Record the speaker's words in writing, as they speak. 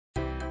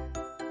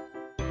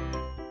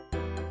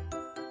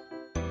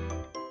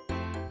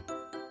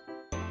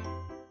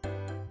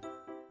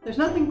There's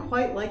nothing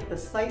quite like the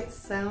sights,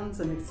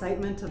 sounds, and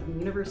excitement of the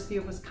University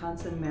of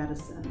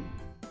Wisconsin-Madison.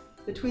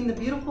 Between the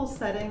beautiful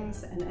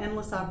settings and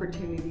endless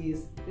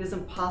opportunities, it is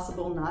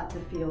impossible not to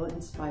feel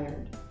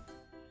inspired.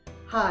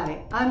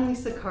 Hi, I'm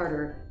Lisa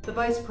Carter, the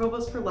Vice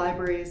Provost for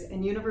Libraries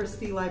and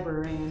University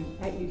Librarian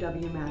at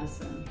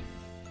UW-Madison.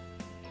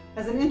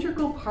 As an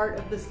integral part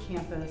of this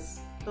campus,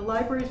 the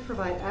libraries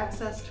provide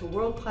access to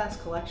world-class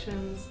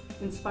collections,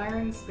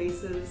 inspiring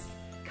spaces,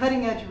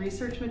 cutting-edge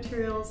research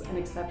materials, and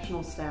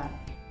exceptional staff.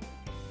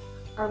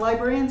 Our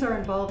librarians are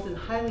involved in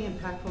highly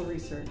impactful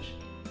research,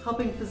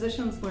 helping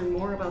physicians learn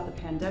more about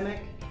the pandemic,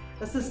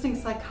 assisting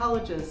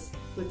psychologists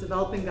with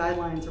developing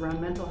guidelines around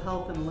mental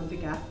health and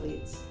Olympic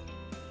athletes,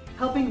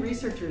 helping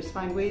researchers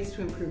find ways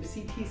to improve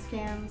CT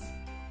scans,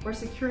 or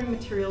securing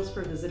materials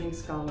for visiting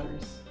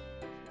scholars.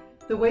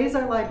 The ways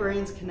our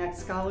librarians connect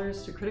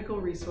scholars to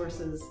critical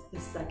resources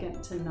is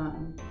second to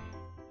none.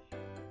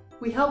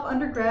 We help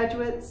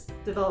undergraduates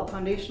develop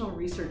foundational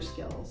research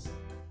skills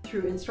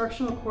through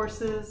instructional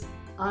courses,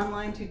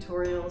 online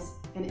tutorials,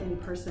 and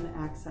in-person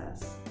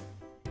access.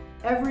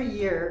 Every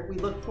year, we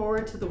look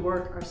forward to the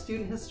work our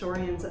student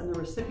historians and the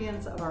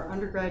recipients of our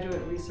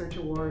Undergraduate Research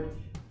Award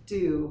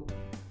do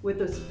with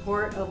the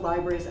support of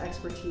libraries'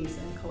 expertise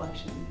and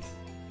collections.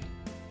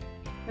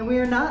 And we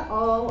are not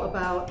all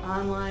about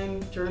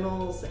online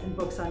journals and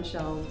books on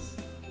shelves.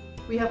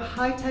 We have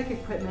high-tech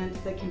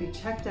equipment that can be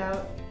checked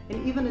out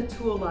and even a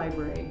tool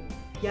library.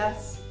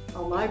 Yes,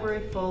 a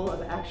library full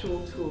of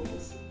actual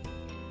tools.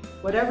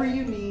 Whatever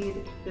you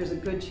need, there's a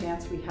good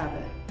chance we have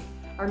it.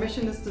 Our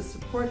mission is to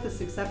support this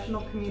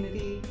exceptional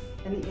community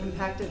and the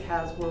impact it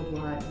has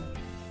worldwide.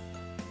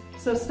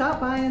 So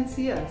stop by and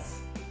see us.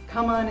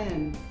 Come on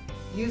in.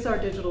 Use our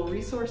digital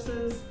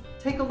resources.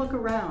 Take a look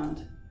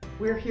around.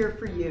 We're here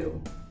for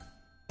you.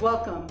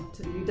 Welcome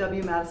to the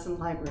UW-Madison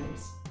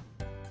Libraries.